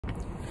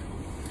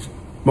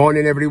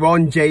Morning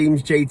everyone,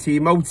 James JT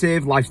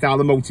Motive, Lifestyle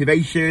and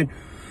Motivation.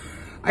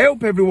 I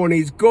hope everyone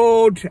is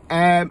good.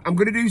 I'm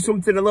going to do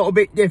something a little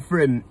bit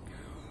different.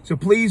 So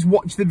please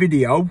watch the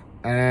video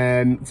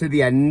to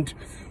the end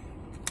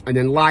and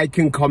then like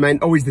and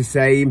comment, always the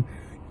same,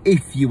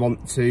 if you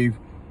want to.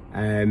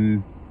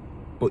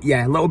 But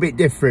yeah, a little bit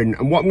different.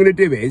 And what I'm going to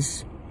do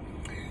is,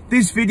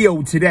 this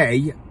video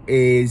today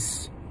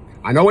is,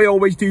 I know I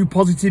always do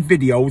positive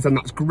videos and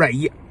that's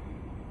great,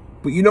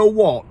 but you know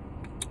what?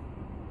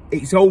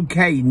 It's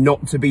okay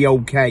not to be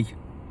okay.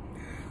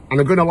 And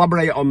I'm going to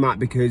elaborate on that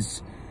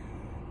because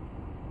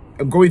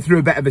I'm going through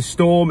a bit of a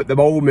storm at the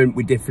moment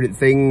with different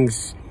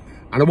things.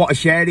 And I want to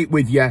share it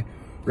with you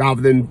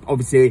rather than,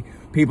 obviously,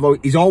 people,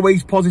 he's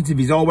always positive,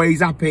 he's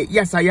always happy.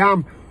 Yes, I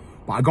am.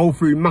 But I go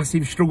through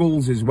massive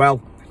struggles as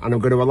well. And I'm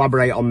going to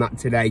elaborate on that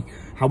today.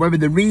 However,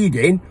 the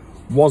reading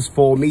was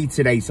for me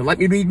today. So let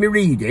me read my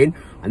reading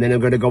and then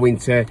I'm going to go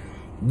into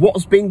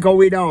what's been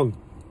going on.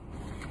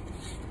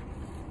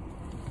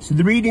 So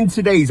the reading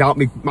today is out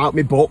my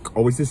book,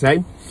 always the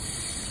same.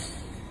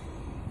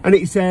 And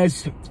it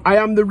says, I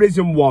am the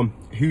risen one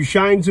who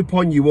shines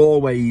upon you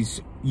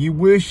always. You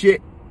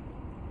worship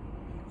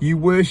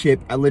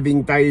a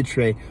living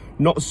deity,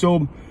 not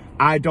some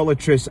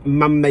idolatrous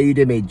man-made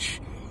image.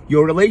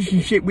 Your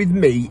relationship with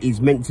me is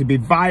meant to be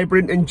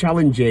vibrant and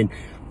challenging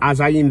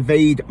as I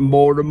invade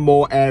more and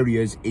more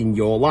areas in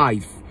your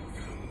life.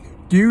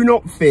 Do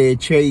not fear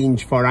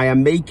change, for I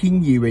am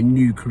making you a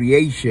new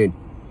creation.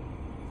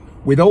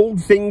 With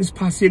old things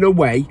passing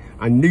away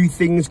and new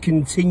things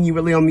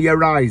continually on the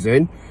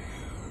horizon,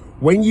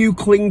 when you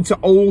cling to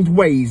old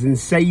ways and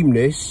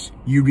sameness,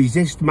 you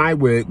resist my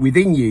work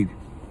within you.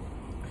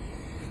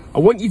 I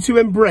want you to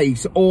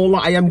embrace all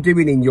that I am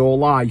doing in your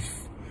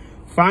life,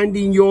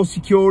 finding your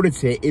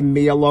security in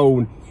me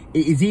alone.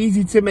 It is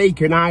easy to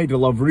make an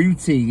idol of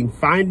routine,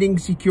 finding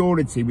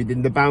security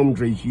within the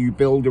boundaries you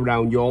build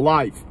around your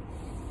life.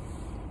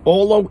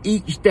 Although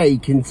each day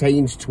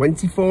contains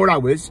 24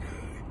 hours,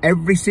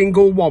 every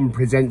single one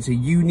presents a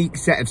unique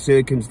set of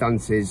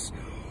circumstances.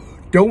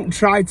 Don't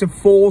try to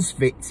force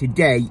fit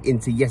today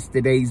into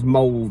yesterday's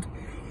mold.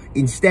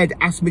 Instead,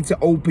 ask me to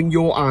open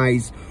your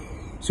eyes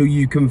so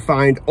you can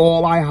find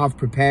all I have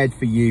prepared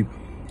for you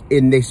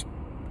in this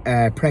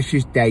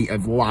precious day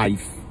of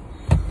life.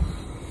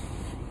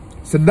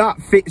 So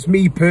that fits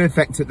me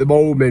perfect at the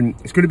moment.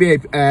 It's going to be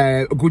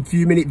a good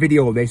few minute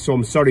video this, so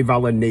I'm sorry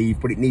Val and Neve,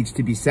 but it needs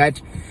to be said.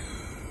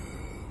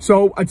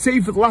 So I'd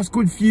say for the last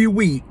good few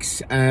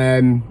weeks,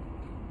 obviously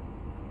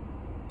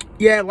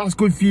a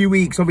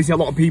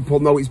lot of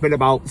people know it's been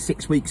about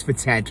 6 weeks for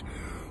Ted,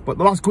 but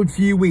the last good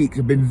few weeks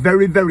have been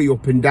very, very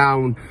up and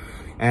down.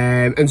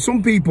 And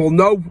some people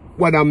know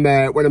when I'm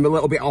a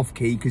little bit off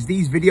key because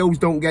these videos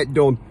don't get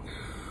done.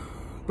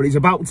 But it's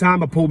about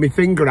time I pulled my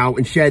finger out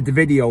and shared the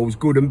videos,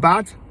 good and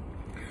bad.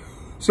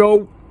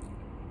 So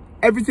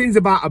everything's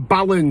about a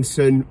balance,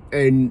 and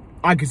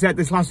like I said,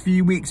 this last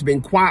few weeks have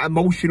been quite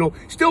emotional.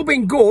 Still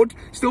been good,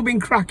 still been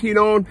cracking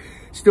on,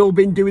 still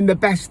been doing the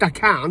best I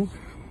can,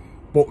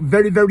 but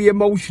very, very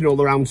emotional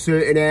around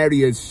certain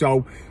areas.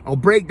 So I'll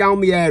break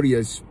down the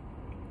areas.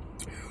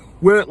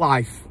 Work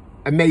life,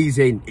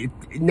 amazing,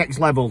 next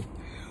level.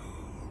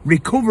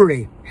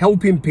 Recovery,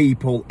 helping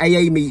people,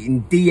 AA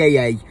meeting,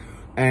 DAA,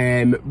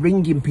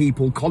 ringing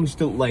people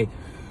constantly,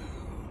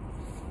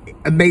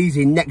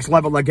 amazing, next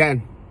level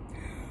again.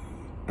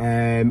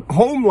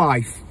 Home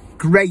life,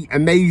 great,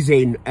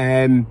 amazing,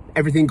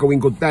 everything going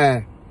good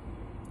there.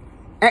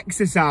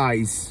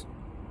 Exercise,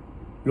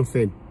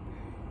 nothing.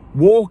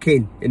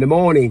 Walking in the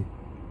morning,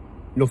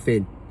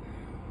 nothing.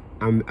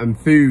 And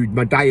food,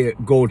 my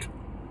diet, good,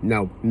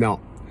 no, not.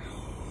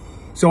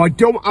 So I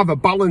don't have a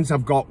balance.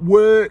 I've got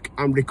work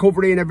and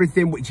recovery and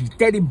everything, which is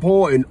dead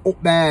important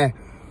up there.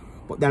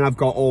 But then I've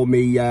got all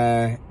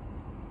my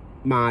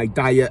my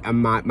diet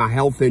and my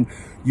health, and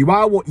you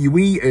are what you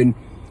eat, and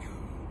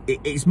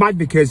it's mad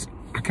because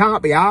I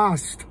can't be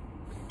arsed,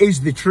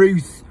 is the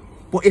truth.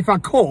 But if I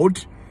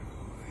could,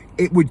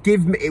 it would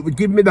give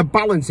me the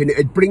balance, and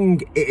it'd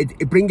bring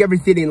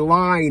everything in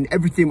line.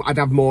 Everything, I'd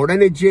have more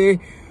energy,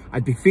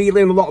 I'd be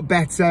feeling a lot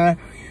better.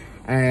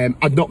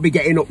 I'd not be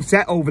getting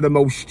upset over the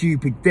most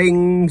stupid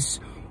things,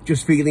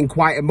 just feeling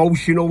quite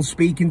emotional,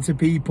 speaking to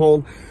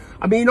people.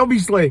 I mean,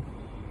 obviously,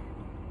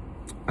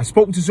 I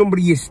spoke to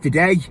somebody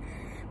yesterday,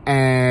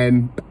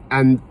 and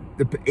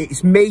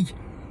it's me.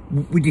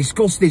 We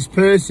discussed this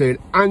person,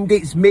 and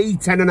it's me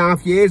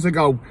 10.5 years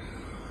ago.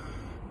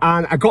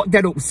 And I got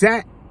dead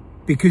upset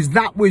because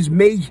that was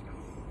me.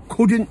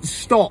 Couldn't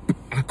stop.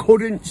 I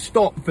couldn't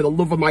stop for the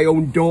love of my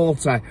own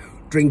daughter,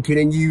 drinking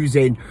and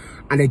using.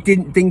 And I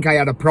didn't think I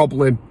had a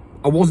problem.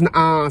 I wasn't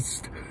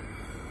asked.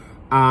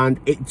 And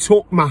it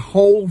took my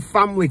whole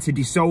family to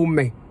disown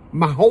me.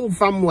 My whole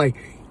family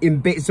in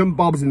bits and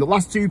bobs. And the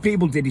last 2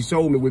 people to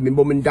disown me with my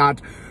mum and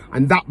dad.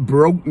 And that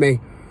broke me.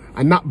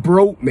 And that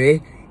broke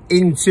me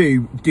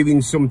into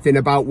doing something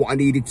about what I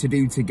needed to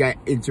do to get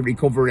into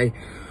recovery.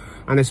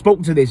 And I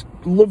spoke to this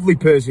lovely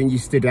person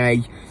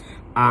yesterday.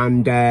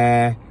 And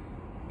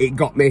it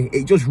got me.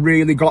 It just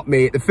really got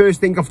me. The first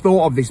thing I've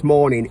thought of this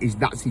morning is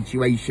that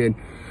situation.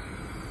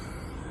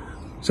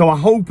 So I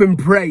hope and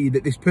pray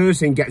that this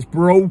person gets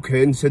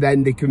broken so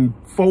then they can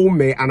phone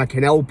me and I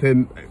can help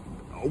him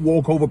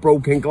walk over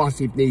broken glass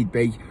if need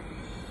be.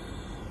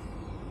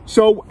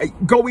 So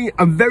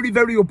I'm very,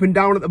 very up and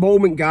down at the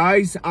moment,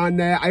 guys,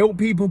 and I hope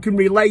people can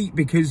relate,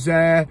 because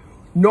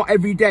not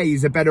every day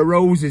is a bed of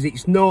roses.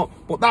 It's not,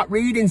 but that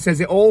reading says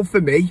it all for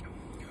me.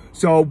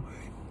 So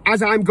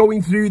as I'm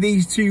going through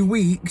these 2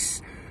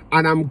 weeks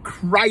and I'm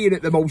crying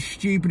at the most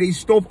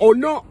stupidest stuff, or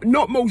not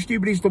most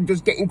stupidest stuff,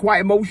 just getting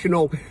quite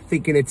emotional,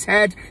 thinking of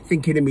Ted,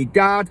 thinking of me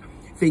dad,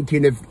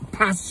 thinking of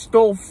past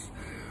stuff.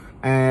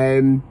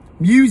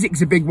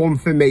 Music's a big one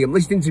for me. I'm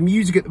listening to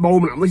music at the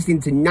moment. I'm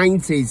listening to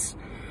 90s.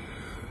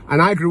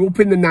 And I grew up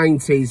in the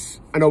 90s.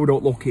 I know I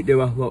don't look it, do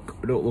I? Look,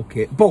 I don't look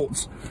it.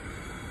 But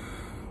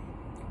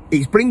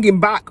it's bringing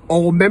back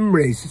all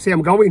memories. See,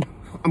 I'm going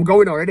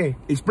already.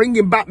 It's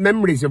bringing back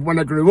memories of when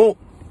I grew up.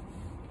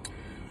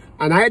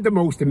 And I had the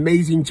most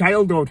amazing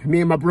childhood.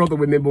 Me and my brother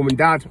with my mum and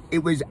dad.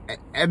 It was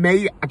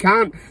amazing. I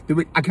can't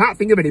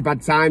think of any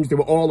bad times. They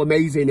were all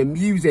amazing. And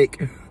music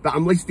that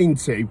I'm listening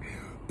to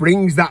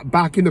brings that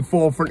back in the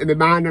forefront of my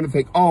mind. And I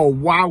think, oh,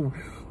 wow.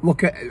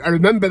 Look, I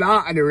remember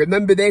that, and I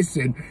remember this,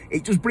 and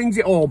it just brings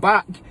it all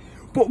back.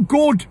 But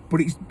good,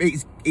 but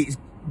it's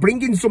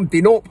bringing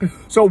something up.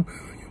 So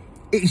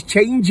it's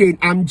changing.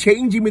 I'm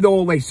changing with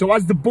all this. So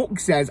as the book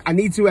says, I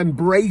need to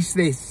embrace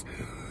this,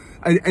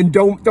 and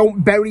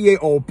don't bury it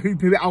or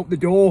poo-poo it out the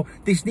door.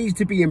 This needs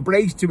to be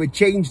embraced to a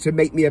change to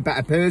make me a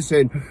better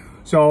person.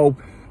 So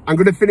I'm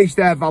going to finish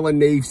there, Val and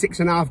Neve.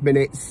 6.5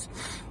 minutes.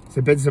 It's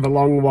a bit of a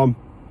long one.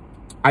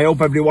 I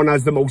hope everyone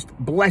has the most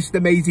blessed,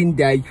 amazing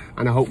day,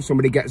 and I hope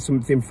somebody gets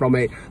something from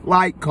it.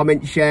 Like,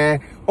 comment, share,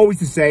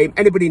 always the same.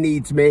 Anybody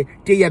needs me,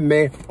 DM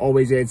me,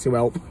 always here to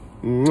help.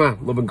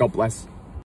 Mwah. Love and God bless.